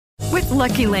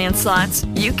Lucky Land Slots,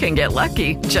 you can get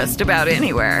lucky just about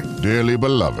anywhere. Dearly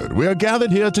beloved, we are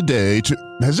gathered here today to...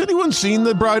 Has anyone seen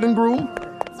the bride and groom?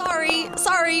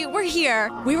 Sorry, we're here.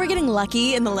 We were getting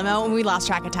lucky in the limo and we lost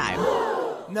track of time.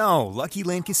 No, Lucky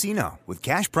Land Casino, with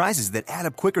cash prizes that add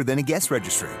up quicker than a guest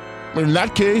registry. In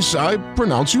that case, I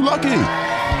pronounce you lucky.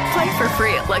 Play for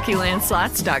free at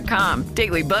LuckyLandSlots.com.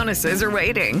 Daily bonuses are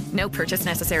waiting. No purchase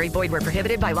necessary. Void where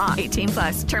prohibited by law.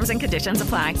 18+. Terms and conditions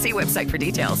apply. See website for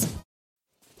details.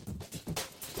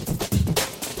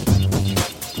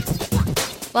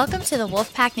 Welcome to the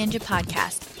Wolfpack Ninja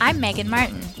Podcast. I'm Meagan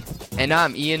Martin. And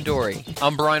I'm Ian Dory.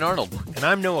 I'm Brian Arnold. And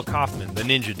I'm Noah Kaufman, the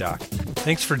Ninja Doc.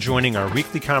 Thanks for joining our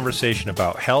weekly conversation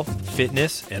about health,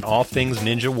 fitness, and all things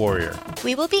Ninja Warrior.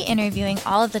 We will be interviewing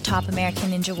all of the top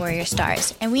American Ninja Warrior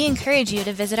stars, and we encourage you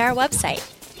to visit our website,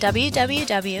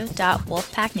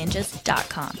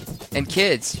 www.wolfpackninjas.com. And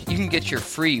kids, you can get your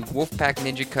free Wolfpack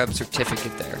Ninja Cub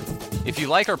certificate there. If you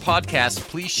like our podcast,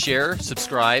 please share,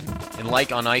 subscribe, and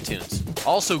like on iTunes.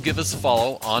 Also, give us a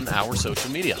follow on our social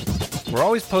media. We're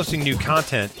always posting new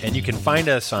content, and you can find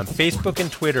us on Facebook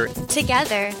and Twitter.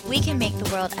 Together, we can make the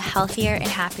world a healthier and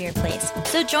happier place.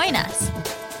 So join us.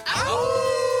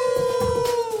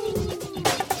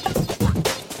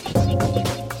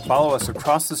 Follow us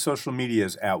across the social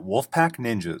medias at Wolfpack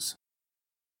Ninjas.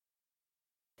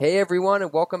 Hey everyone,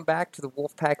 and welcome back to the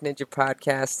Wolfpack Ninja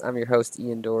Podcast. I'm your host,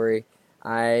 Ian Dory.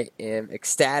 I am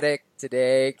ecstatic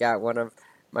today. Got one of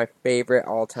my favorite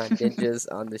all-time ninjas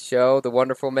on the show, the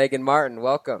wonderful Meagan Martin.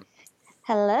 Welcome.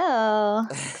 Hello.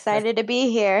 Excited to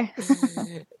be here.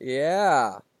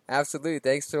 Yeah, absolutely.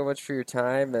 Thanks so much for your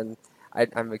time, and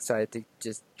I'm excited to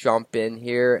just jump in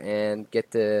here and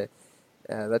get to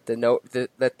let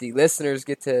the listeners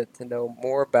get to know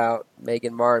more about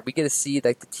Meagan Martin. We get to see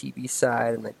like the TV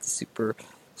side and like the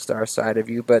superstar side of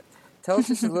you, but tell us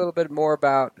just a little bit more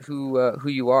about who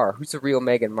you are. Who's the real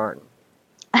Meagan Martin?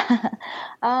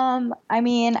 I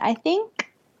mean, I think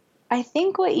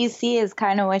what you see is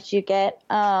kind of what you get.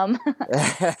 Yeah,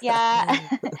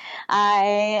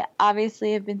 I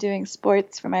obviously have been doing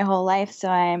sports for my whole life, so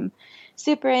I'm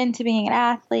super into being an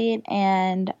athlete,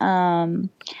 and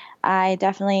I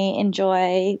definitely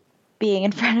enjoy being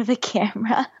in front of a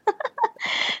camera.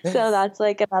 So that's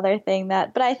like another thing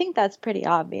but I think that's pretty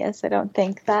obvious. I don't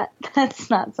think that's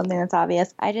not something that's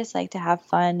obvious. I just like to have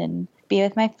fun and be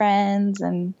with my friends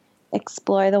and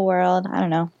explore the world. I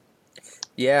don't know.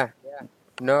 Yeah.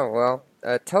 No, well,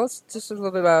 tell us just a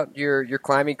little bit about your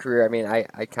climbing career. I mean, I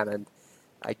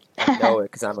know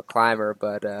it because I'm a climber,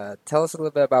 but tell us a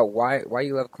little bit about why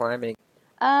you love climbing.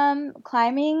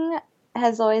 Climbing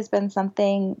has always been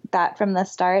something that from the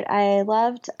start I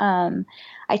loved.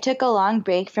 I took a long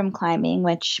break from climbing,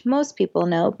 which most people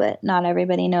know, but not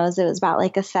everybody knows. It was about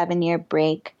like a 7-year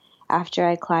break after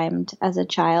I climbed as a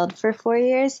child for 4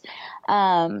 years.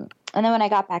 And then when I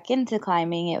got back into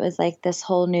climbing, it was like this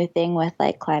whole new thing with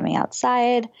like climbing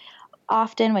outside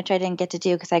often, which I didn't get to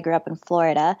do because I grew up in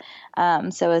Florida.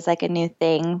 So it was like a new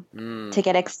thing to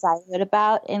get excited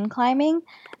about in climbing.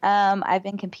 I've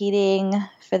been competing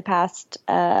for the past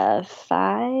 5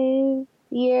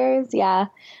 years,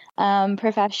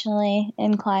 professionally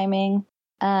in climbing.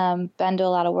 Been to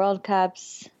a lot of World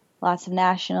Cups, lots of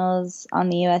nationals on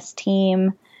the U.S.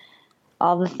 team,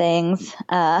 all the things.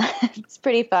 It's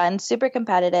pretty fun, super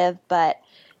competitive, but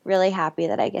really happy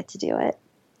that I get to do it.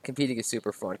 Competing is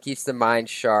super fun. Keeps the mind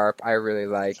sharp. I really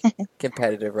like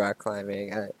competitive rock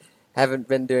climbing. I haven't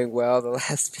been doing well the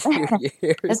last few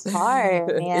years. It's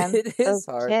hard, man. It is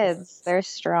hard. Kids, they're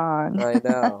strong. I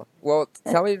know. Well,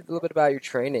 tell me a little bit about your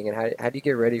training and how do you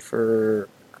get ready for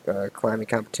climbing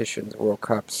competitions, World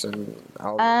Cups, and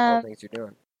all the things you're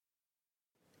doing?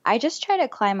 I just try to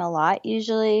climb a lot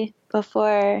usually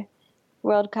before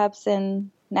World Cups and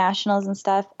nationals and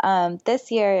stuff. This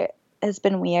year has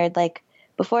been weird. Like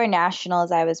before nationals,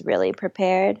 I was really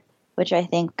prepared, which I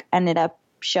think ended up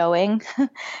showing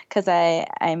because I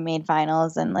made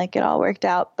finals and like it all worked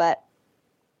out. But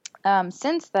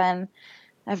since then,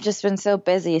 I've just been so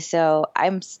busy. So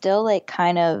I'm still like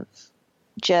kind of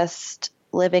just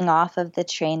living off of the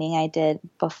training I did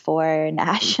before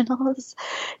nationals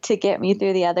to get me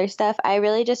through the other stuff. I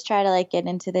really just try to like get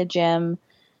into the gym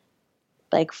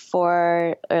like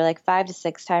 4 or like 5 to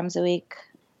 6 times a week.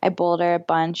 I boulder a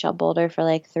bunch. I'll boulder for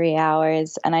like 3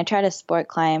 hours, and I try to sport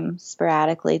climb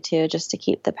sporadically too, just to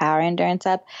keep the power endurance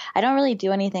up. I don't really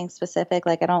do anything specific.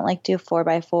 Like I don't like do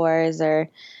 4x4s or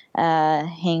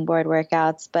hangboard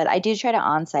workouts, but I do try to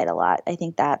on-site a lot. I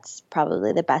think that's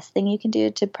probably the best thing you can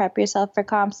do to prep yourself for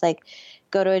comps. Like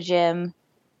go to a gym,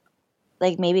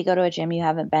 like maybe go to a gym you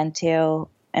haven't been to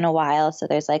in a while, so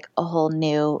there's like a whole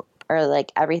new or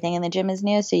like everything in the gym is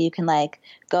new. So you can like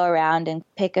go around and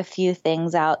pick a few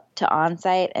things out to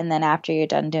on-site. And then after you're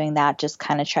done doing that, just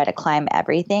kind of try to climb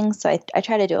everything. So I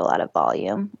try to do a lot of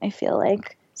volume, I feel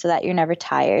like, so that you're never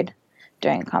tired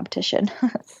during a competition.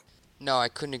 No, I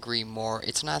couldn't agree more.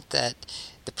 It's not that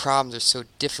the problems are so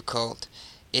difficult.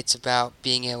 It's about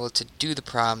being able to do the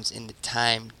problems in the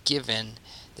time given,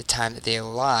 the time that they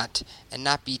allot, and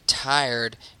not be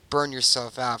tired, burn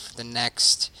yourself out for the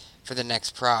next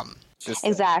problem.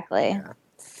 Exactly.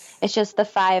 It's just the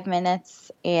 5 minutes,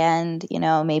 and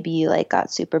maybe you like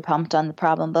got super pumped on the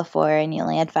problem before and you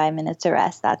only had 5 minutes of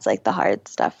rest. That's like the hard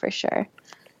stuff for sure.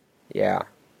 Yeah.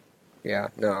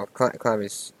 No, climbing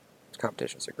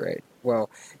competitions are great. Well,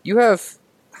 you have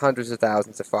hundreds of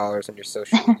thousands of followers on your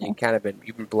social media.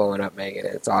 You've been blowing up, Meagan,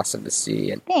 and it's awesome to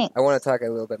see. And Thanks. I want to talk a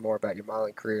little bit more about your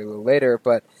modeling career a little later,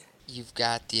 but you've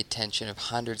got the attention of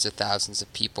hundreds of thousands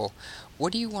of people.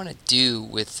 What do you want to do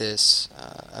with this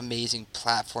amazing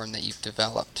platform that you've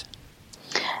developed?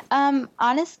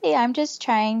 Honestly, I'm just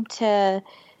trying to,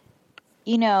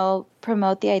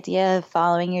 promote the idea of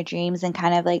following your dreams and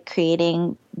kind of like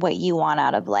creating what you want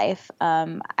out of life.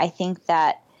 I think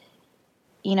that,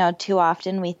 too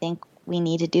often we think we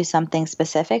need to do something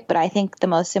specific, but I think the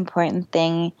most important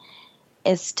thing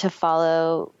is to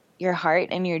follow your heart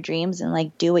and your dreams and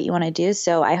like do what you want to do.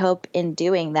 So I hope in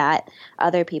doing that,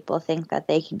 other people think that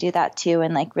they can do that too,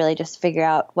 and like really just figure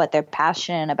out what they're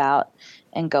passionate about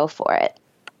and go for it.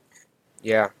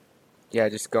 Yeah,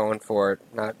 just going for it,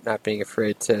 not being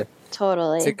afraid to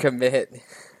commit.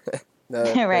 No,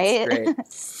 right?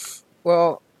 That's great.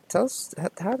 Well, tell us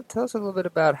a little bit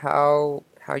about how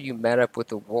you met up with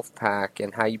the Wolfpack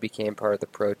and how you became part of the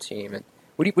pro team, and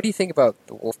what do you think about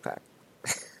the Wolfpack?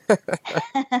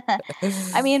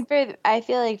 I mean, I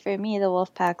feel like for me, the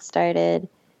Wolfpack started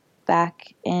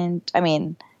back in. I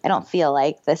mean, I don't feel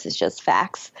like this is just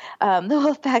facts. The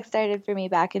Wolfpack started for me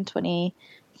back in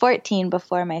 2014,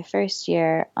 before my first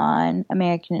year on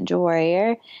American Ninja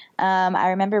Warrior. I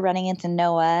remember running into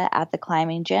Noah at the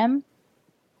climbing gym,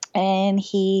 and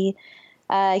he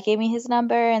gave me his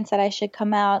number and said I should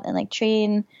come out and like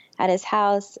train at his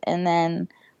house. And then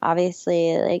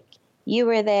obviously like you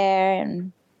were there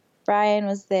and Brian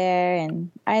was there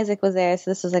and Isaac was there.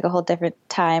 So this was like a whole different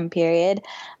time period.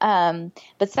 But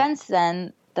since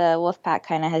then, the Wolfpack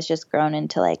kind of has just grown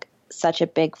into like such a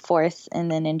big force in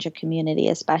the ninja community,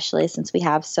 especially since we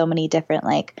have so many different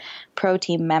like pro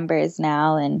team members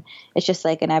now. And it's just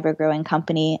like an ever growing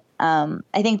company. I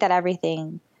think that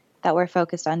everything that we're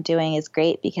focused on doing is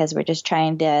great because we're just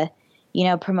trying to,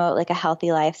 promote like a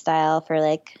healthy lifestyle for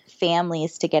like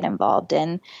families to get involved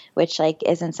in, which like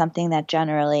isn't something that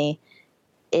generally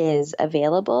is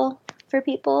available for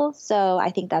people. So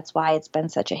I think that's why it's been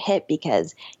such a hit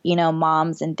because,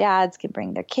 moms and dads can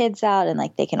bring their kids out and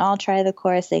like they can all try the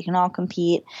course, they can all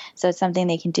compete. So it's something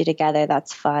they can do together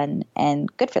that's fun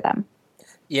and good for them.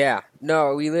 Yeah.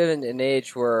 No, we live in an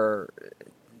age where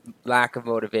lack of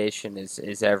motivation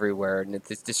is everywhere, and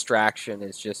this distraction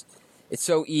is just, it's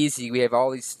so easy. We have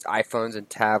all these iPhones and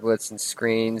tablets and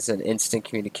screens and instant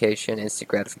communication, instant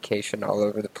gratification all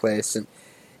over the place. And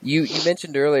you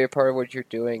mentioned earlier part of what you're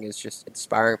doing is just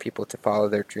inspiring people to follow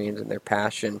their dreams and their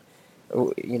passion.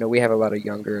 We have a lot of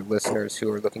younger listeners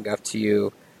who are looking up to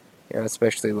you,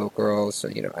 especially little girls,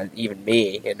 and even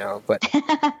me, but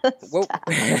what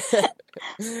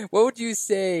would you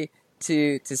say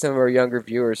to some of our younger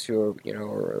viewers who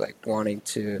are like wanting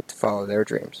to follow their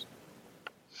dreams?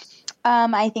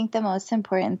 I think the most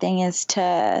important thing is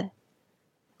to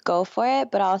go for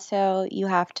it, but also you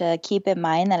have to keep in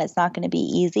mind that it's not going to be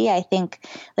easy. I think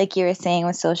like you were saying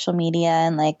with social media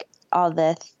and like all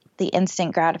the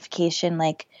instant gratification,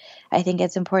 like I think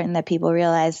it's important that people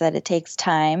realize that it takes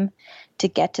time to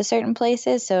get to certain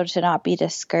places. So to not be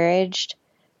discouraged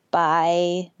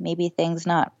by maybe things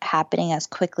not happening as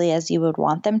quickly as you would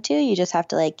want them to. You just have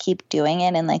to like keep doing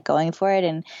it and like going for it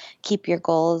and keep your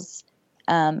goals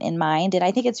in mind. And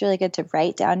I think it's really good to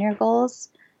write down your goals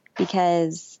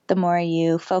because the more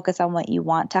you focus on what you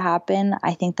want to happen,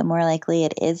 I think the more likely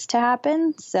it is to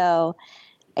happen. So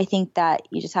I think that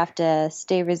you just have to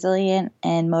stay resilient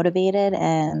and motivated,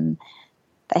 and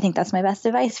I think that's my best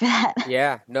advice for that.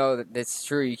 Yeah, no, that's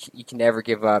true. You can never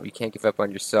give up. You can't give up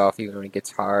on yourself even when it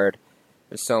gets hard.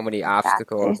 There's so many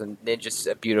obstacles, and it's just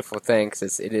a beautiful thing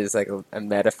because it is like a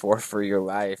metaphor for your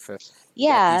life. You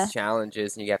have these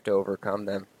challenges, and you have to overcome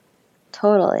them.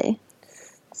 Totally.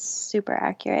 Super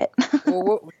accurate.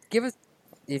 Well, give us,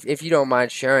 if you don't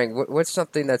mind sharing, what's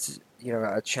something that's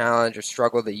a challenge or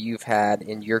struggle that you've had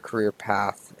in your career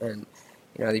path, and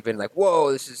you've been like,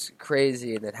 whoa, this is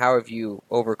crazy, and then how have you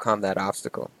overcome that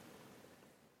obstacle?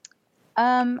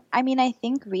 I mean, I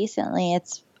think recently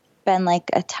it's been like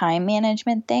a time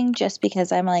management thing just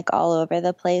because I'm like all over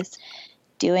the place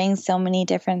doing so many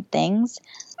different things.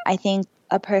 I think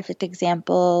a perfect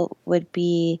example would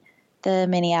be the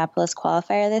Minneapolis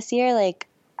qualifier this year. Like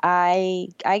I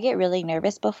get really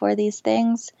nervous before these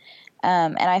things.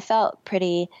 And I felt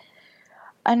pretty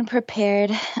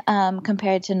unprepared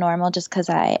compared to normal just because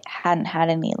I hadn't had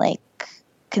any like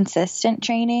consistent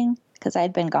training because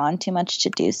I'd been gone too much to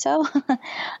do so.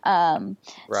 Right.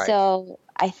 So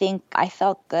I think I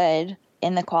felt good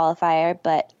in the qualifier,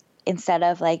 but instead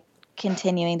of like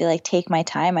continuing to like take my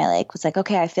time, I like was like,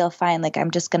 okay, I feel fine. Like I'm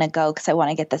just going to go because I want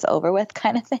to get this over with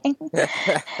kind of thing.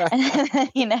 And then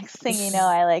the next thing you know,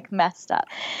 I like messed up.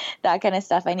 That kind of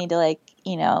stuff I need to like,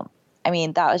 I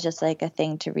mean, that was just like a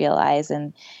thing to realize,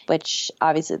 and which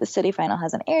obviously the city final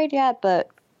hasn't aired yet, but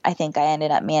I think I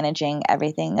ended up managing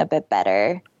everything a bit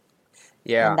better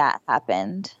when that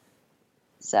happened.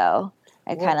 So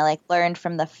I kind of like learned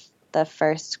from the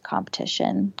first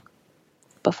competition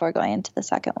before going into the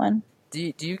second one.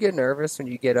 Do you get nervous when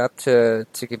you get up to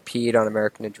compete on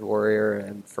American Ninja Warrior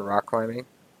and for rock climbing?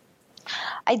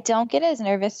 I don't get as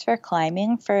nervous for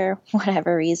climbing for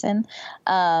whatever reason.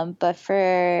 But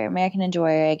for American Ninja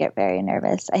Warrior, I get very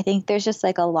nervous. I think there's just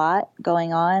like a lot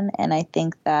going on. And I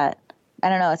think that, I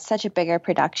don't know, it's such a bigger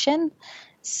production.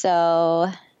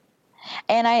 So,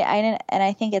 and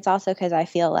I think it's also because I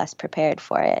feel less prepared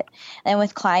for it. And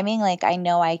with climbing, like I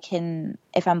know I can,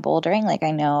 if I'm bouldering, like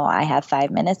I know I have 5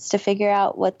 minutes to figure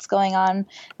out what's going on.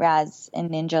 Whereas in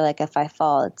Ninja, like if I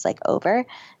fall, it's like over.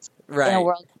 Right. In a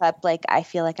World Cup, like I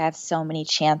feel like I have so many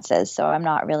chances, so I'm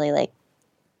not really like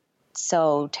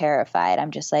so terrified.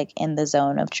 I'm just like in the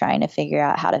zone of trying to figure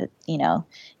out how to,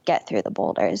 get through the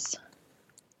boulders.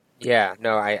 Yeah,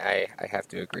 no, I have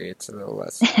to agree. It's a little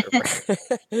less.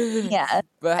 Yeah,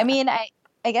 but I mean,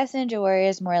 I guess Ninja Warrior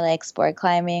is more like sport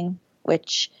climbing, but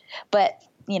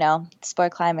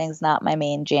sport climbing is not my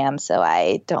main jam, so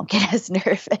I don't get as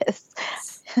nervous.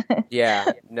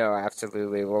 Yeah, no,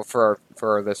 absolutely. Well, for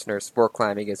our listeners, sport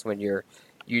climbing is when you're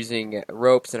using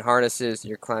ropes and harnesses, and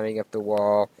you're climbing up the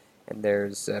wall, and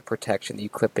there's protection that you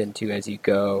clip into as you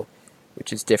go,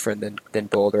 which is different than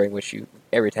bouldering, which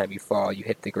every time you fall, you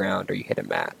hit the ground or you hit a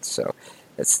mat. So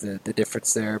that's the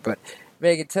difference there. But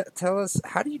Meagan, tell us,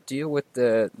 how do you deal with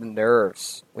the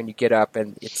nerves when you get up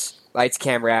and it's lights,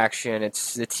 camera, action,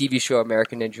 it's the TV show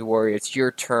American Ninja Warrior, it's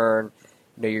your turn.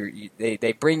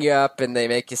 They bring you up and they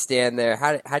make you stand there.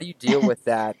 How do you deal with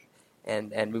that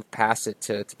and move past it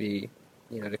to be,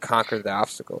 to conquer the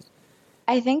obstacles?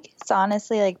 I think it's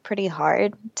honestly like pretty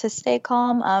hard to stay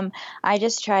calm. I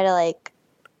just try to like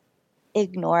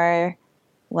ignore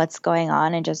what's going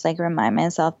on and just like remind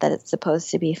myself that it's supposed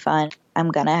to be fun.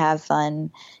 I'm gonna have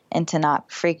fun, and to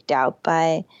not freaked out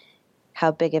by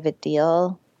how big of a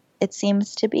deal it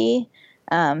seems to be.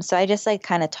 So I just like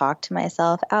kind of talk to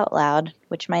myself out loud,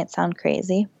 which might sound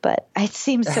crazy, but it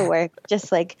seems to work.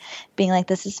 Just like being like,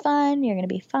 this is fun. You're going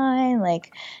to be fine.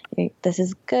 Like, this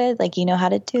is good. Like, you know how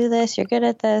to do this. You're good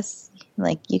at this.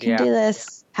 Like, you can do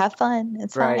this. Have fun.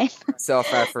 It's fine.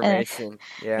 Self-affirmation.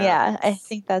 Yeah. I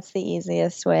think that's the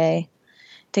easiest way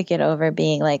to get over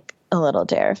being like a little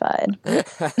terrified. I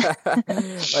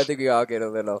think we all get a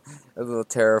little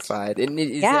terrified. And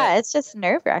it's just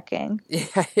nerve-wracking.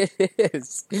 Yeah, it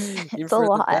is. It's a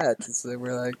lot. It's like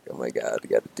we're like, oh my God, we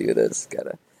got to do this.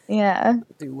 Gotta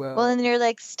do well. Well, and you're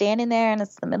like standing there, and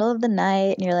it's the middle of the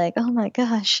night, and you're like, oh my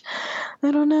gosh,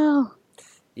 I don't know.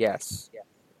 Yes.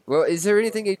 Well, is there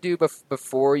anything you do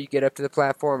before you get up to the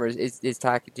platform, or is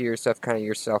talking to yourself kind of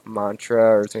your self mantra,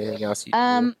 or is there anything else you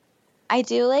do? I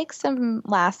do like some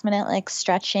last minute like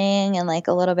stretching and like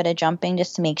a little bit of jumping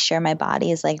just to make sure my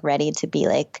body is like ready to be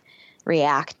like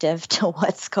reactive to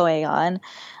what's going on.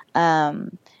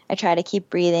 I try to keep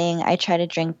breathing. I try to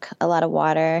drink a lot of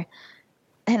water.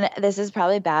 And this is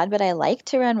probably bad, but I like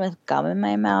to run with gum in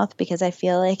my mouth because I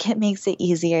feel like it makes it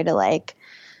easier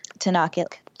to not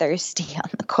get thirsty on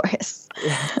the course.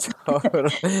 Yeah,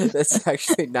 totally. That's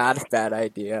actually not a bad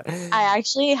idea. I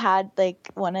actually had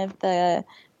like one of the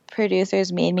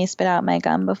producers made me spit out my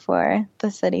gum before the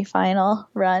city final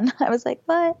run. I was like,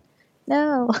 what?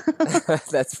 No.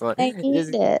 That's fun. I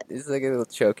need it. It's like a little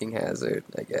choking hazard,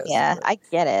 I guess. Yeah, I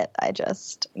get it. I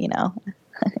just,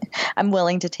 I'm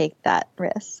willing to take that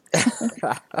risk.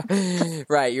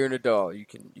 Right, you're an adult. You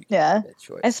can make that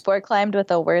choice. I sport climbed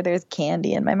with a Werther's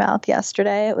candy in my mouth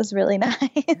yesterday. It was really nice.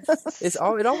 It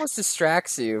almost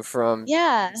distracts you from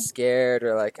scared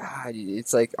or like,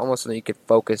 it's like almost something you could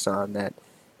focus on that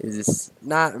is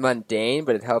not mundane,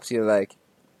 but it helps you like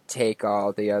take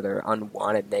all the other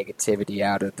unwanted negativity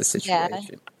out of the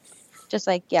situation. just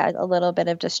like, yeah, a little bit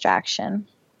of distraction.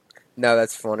 No,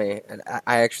 that's funny. And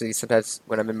I actually sometimes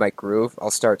when I'm in my groove, I'll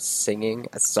start singing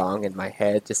a song in my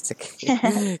head just to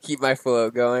keep my flow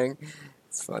going.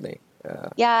 It's funny.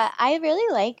 Yeah, I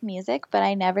really like music, but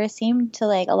I never seem to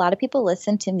like, a lot of people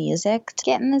listen to music to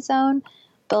get in the zone.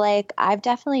 But like, I've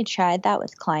definitely tried that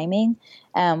with climbing,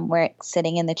 where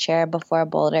sitting in the chair before a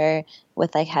boulder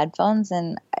with like headphones,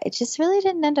 and it just really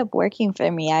didn't end up working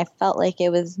for me. I felt like it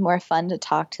was more fun to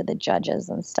talk to the judges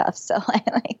and stuff. So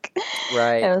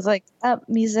Right. I was like, oh,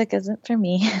 music isn't for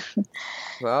me.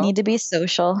 Well, need to be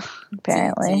social,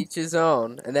 apparently. to each his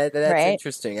own, and that's right?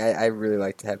 interesting. I really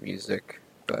like to have music,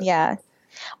 but Yeah.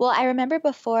 Well, I remember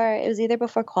before, it was either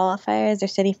before qualifiers or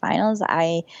city finals,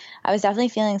 I was definitely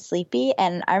feeling sleepy,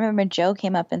 and I remember Joe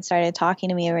came up and started talking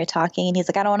to me. We were talking, and he's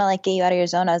like, I don't want to like get you out of your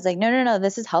zone. I was like, no,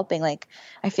 this is helping. Like,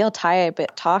 I feel tired,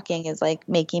 but talking is like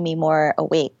making me more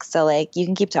awake. So like, you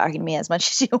can keep talking to me as much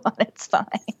as you want. It's fine.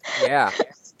 yeah,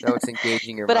 no, it's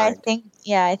engaging your But mind.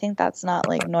 I think that's not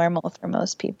like normal for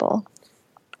most people.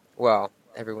 Well,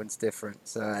 everyone's different,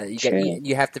 so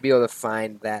you have to be able to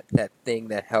find that thing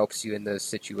that helps you in those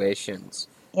situations.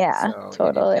 Yeah, so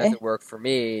totally. If it doesn't work for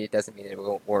me, it doesn't mean it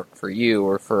won't work for you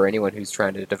or for anyone who's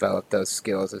trying to develop those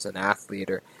skills as an athlete.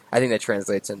 Or I think that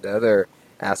translates into other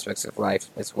aspects of life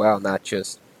as well, not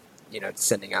just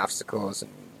sending obstacles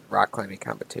and rock climbing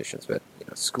competitions, but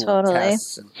school Totally.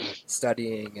 tests and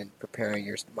studying and preparing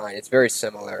your mind. It's very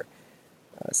similar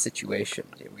situation.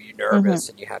 You're nervous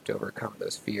and you have to overcome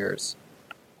those fears.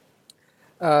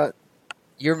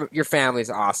 Your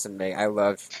family's awesome, Meg. I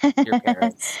love your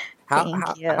parents.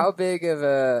 Thank you. How big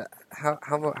of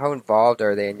how involved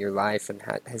are they in your life, and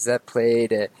has that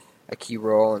played a key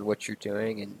role in what you're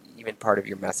doing and even part of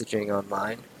your messaging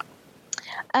online?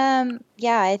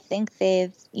 Yeah, I think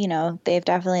they've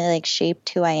definitely like shaped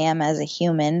who I am as a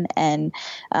human, and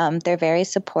they're very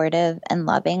supportive and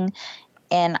loving.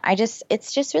 And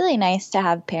it's just really nice to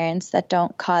have parents that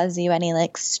don't cause you any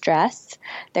like stress.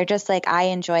 They're just like, I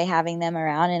enjoy having them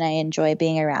around and I enjoy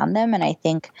being around them. And I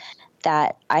think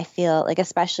that I feel like,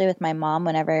 especially with my mom,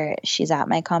 whenever she's at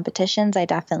my competitions, I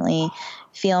definitely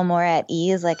feel more at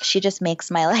ease. Like, she just makes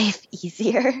my life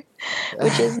easier,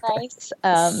 which is nice.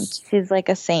 She's like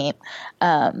a saint.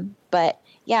 But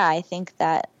yeah, I think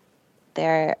that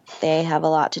they have a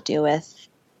lot to do with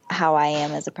how I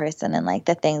am as a person and like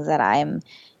the things that I'm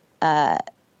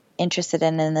interested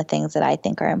in and the things that I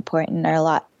think are important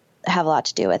have a lot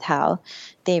to do with how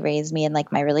they raise me and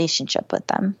like my relationship with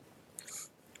them.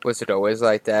 Was it always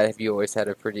like that? Have you always had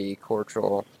a pretty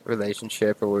cordial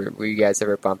relationship, or were you guys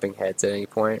ever bumping heads at any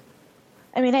point?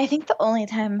 I mean, I think the only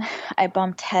time I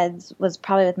bumped heads was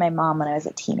probably with my mom when I was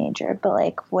a teenager. But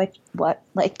like, what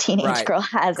like teenage girl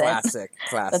hasn't? Classic.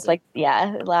 That's like,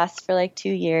 yeah, it lasts for like 2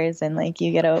 years, and like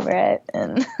you get over it.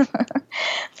 And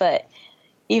but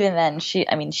even then, she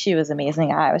was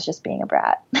amazing. I was just being a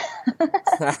brat.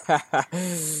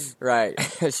 Right.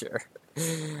 Sure.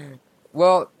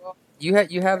 Well, you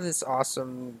have this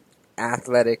awesome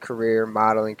athletic career,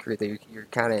 modeling career that you're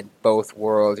kind of in both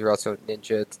worlds. You're also a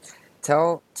ninja.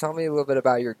 Tell me a little bit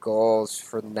about your goals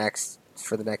for the next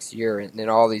year and in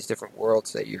all these different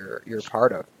worlds that you're a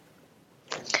part of.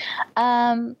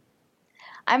 I'm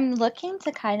looking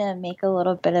to kind of make a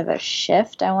little bit of a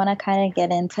shift. I want to kind of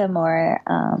get into more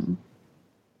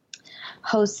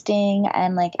hosting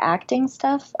and like acting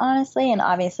stuff, honestly, and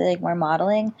obviously like more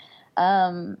modeling.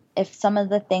 If some of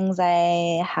the things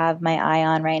I have my eye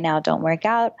on right now don't work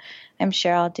out, I'm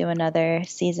sure I'll do another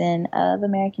season of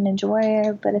American Ninja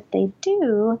Warrior. But if they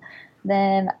do,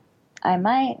 then I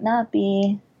might not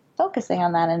be focusing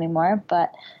on that anymore.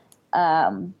 But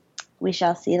we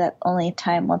shall see. That only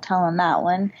time will tell on that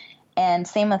one. And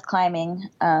same with climbing.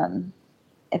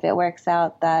 If it works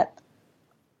out that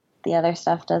the other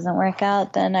stuff doesn't work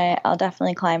out, then I'll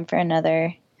definitely climb for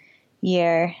another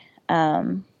year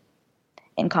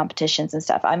in competitions and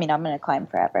stuff. I mean, I'm going to climb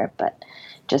forever, but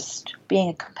just being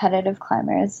a competitive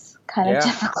climber is kind of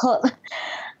difficult.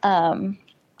 And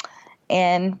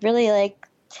really like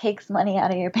takes money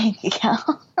out of your bank account.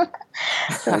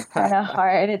 So it's kind of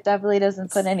hard. It definitely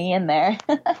doesn't put any in there.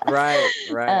 Right.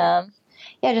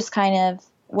 Yeah, just kind of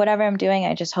whatever I'm doing,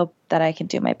 I just hope that I can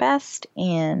do my best.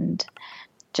 And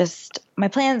just my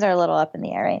plans are a little up in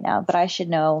the air right now, but I should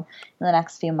know in the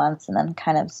next few months and then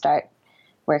kind of start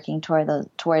working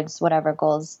towards whatever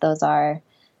goals those are.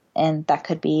 And that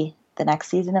could be the next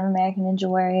season of American Ninja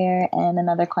Warrior and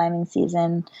another climbing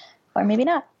season, or maybe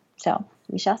not. So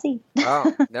we shall see.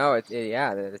 Oh, no,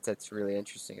 that's really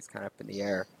interesting. It's kind of up in the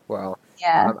air. Well,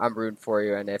 yeah, I'm rooting for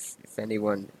you. And if any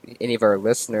of our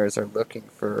listeners are looking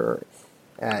for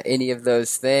any of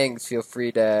those things, feel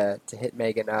free to hit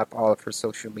Meagan up. All of her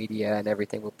social media and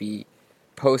everything will be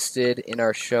posted in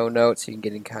our show notes, so you can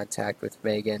get in contact with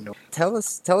Meagan. Tell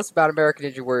us about American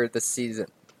Ninja Warrior this season.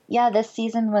 Yeah, this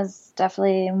season was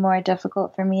definitely more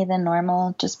difficult for me than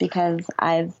normal just because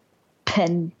I've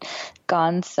been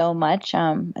gone so much.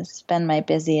 It's been my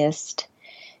busiest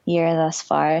year thus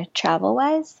far,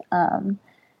 travel-wise.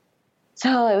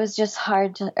 So it was just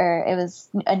it was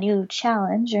a new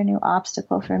challenge or new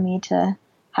obstacle for me to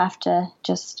have to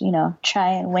just,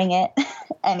 try and wing it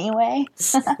anyway.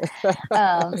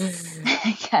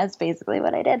 That's basically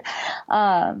what I did.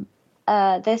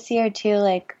 This year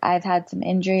too, I've had some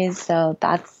injuries, so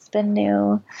that's been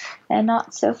new and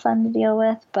not so fun to deal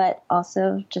with, but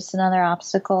also just another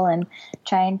obstacle and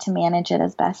trying to manage it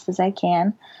as best as I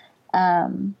can.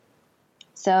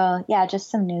 So yeah, just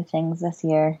some new things this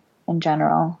year in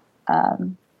general.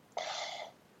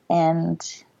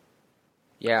 And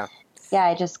yeah,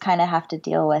 I just kind of have to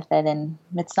deal with it, and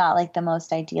it's not the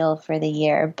most ideal for the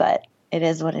year, but it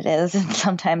is what it is, and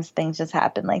sometimes things just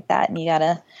happen like that, and you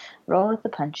gotta roll with the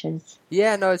punches.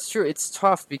 Yeah, no, it's true. It's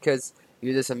tough because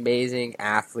you're this amazing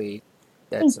athlete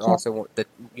that's also one of the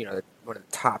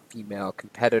top female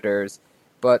competitors,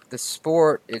 but the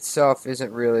sport itself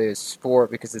isn't really a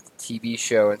sport because it's a TV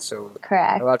show, and so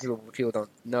correct. A lot of people don't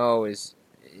know is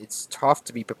it's tough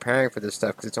to be preparing for this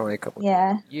stuff because it's only a couple of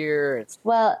a year.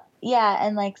 Well, yeah,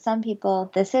 and some people,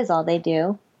 this is all they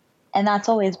do, and that's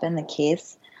always been the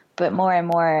case. But more and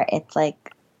more, it's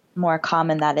more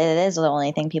common that it is the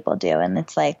only thing people do. And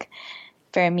it's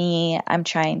for me, I'm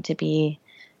trying to be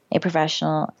a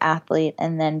professional athlete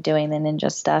and then doing the ninja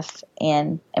stuff.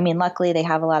 And I mean, luckily they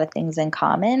have a lot of things in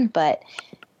common, but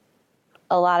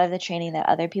a lot of the training that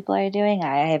other people are doing,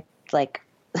 I have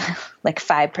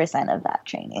 5% of that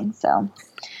training. So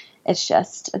it's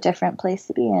just a different place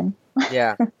to be in.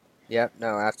 Yeah. Yep.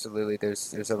 No, absolutely.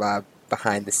 There's a lot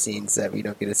behind the scenes that we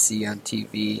don't get to see on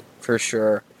TV for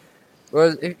sure.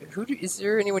 Well, is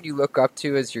there anyone you look up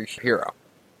to as your hero?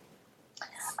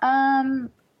 I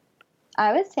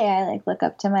would say I look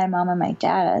up to my mom and my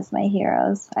dad as my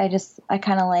heroes. I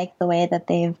kind of like the way that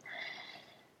they've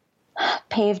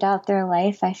paved out their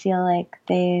life. I feel like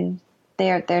they're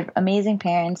amazing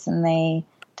parents, and they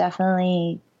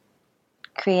definitely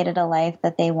created a life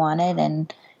that they wanted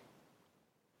and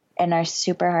are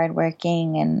super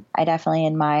hardworking, and I definitely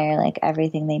admire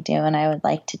everything they do, and I would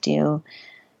like to do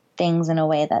things in a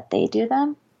way that they do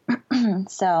them.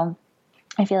 So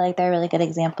I feel like they're a really good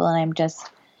example, and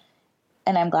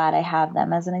I'm glad I have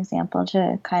them as an example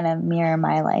to kind of mirror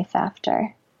my life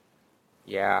after.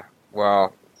 Yeah.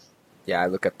 Well, yeah, I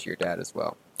look up to your dad as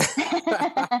well.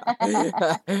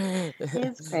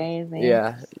 He's crazy.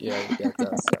 Yeah, your dad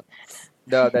does. So.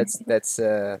 No, that's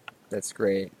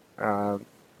great.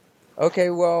 Okay,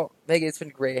 well, Meagan, it's been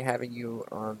great having you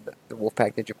on the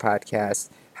Wolfpack Ninja podcast.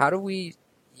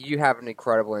 You have an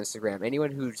incredible Instagram.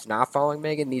 Anyone who's not following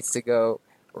Meagan needs to go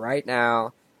right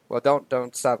now. Well,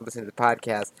 don't stop listening to the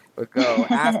podcast, but go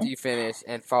after you finish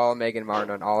and follow Meagan Martin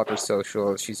on all of her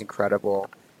socials. She's incredible.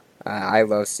 I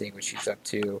love seeing what she's up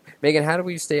to. Meagan, how do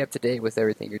we stay up to date with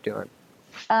everything you're doing?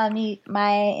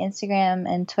 My Instagram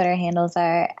and Twitter handles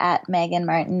are at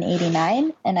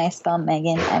MeaganMartin89, and I spell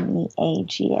Meagan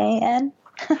Meagan.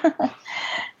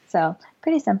 So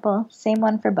pretty simple. Same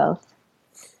one for both.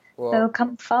 Well, so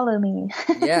come follow me.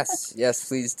 yes,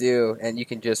 please do. And you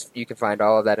can find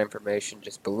all of that information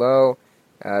just below.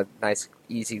 Nice,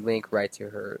 easy link right to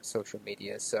her social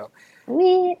media. So,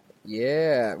 sweet.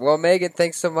 Yeah. Well, Meagan,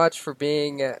 thanks so much for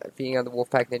being on the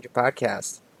Wolfpack Ninja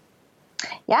podcast.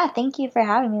 Yeah, thank you for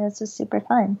having me. This was super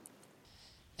fun.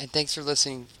 And thanks for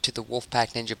listening to the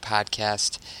Wolfpack Ninja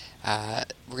podcast.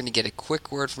 We're going to get a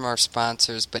quick word from our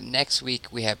sponsors, but next week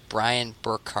we have Brian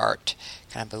Burkhart,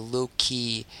 kind of a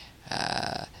low-key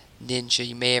ninja.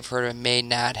 You may have heard of him, may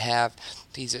not have.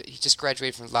 He just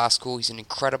graduated from law school. He's an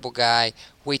incredible guy.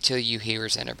 Wait till you hear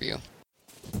his interview.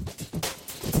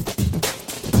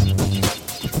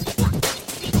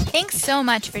 Thanks so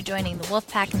much for joining the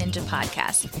Wolfpack Ninja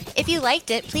podcast. If you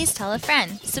liked it, please tell a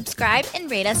friend, subscribe,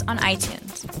 and rate us on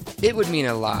iTunes. It would mean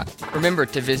a lot. Remember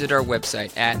to visit our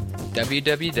website at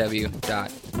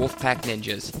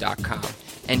www.wolfpackninjas.com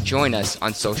and join us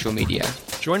on social media.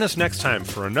 Join us next time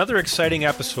for another exciting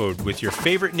episode with your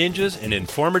favorite ninjas and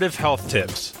informative health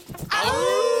tips.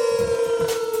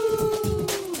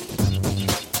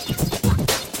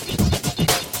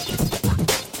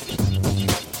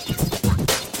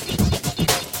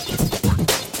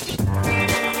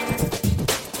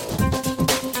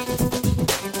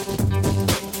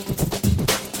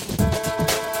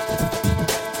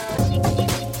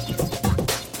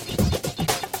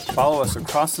 Follow us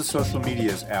across the social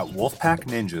medias at Wolfpack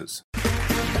Ninjas.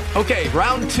 Okay,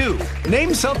 round 2.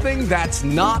 Name something that's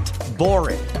not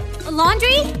boring. A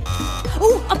laundry?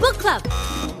 Ooh, a book club.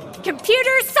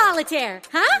 Computer solitaire,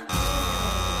 huh?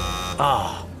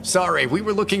 Ah, sorry, we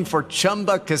were looking for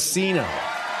Chumba Casino.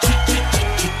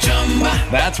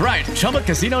 That's right,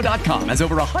 ChumbaCasino.com has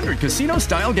over 100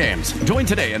 casino-style games. Join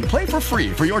today and play for free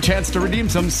for your chance to redeem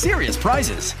some serious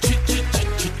prizes.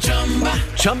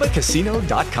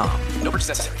 ChumbaCasino.com. No purchase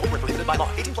necessary. Void where prohibited by law.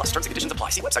 18+ terms and conditions apply.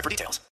 See website for details.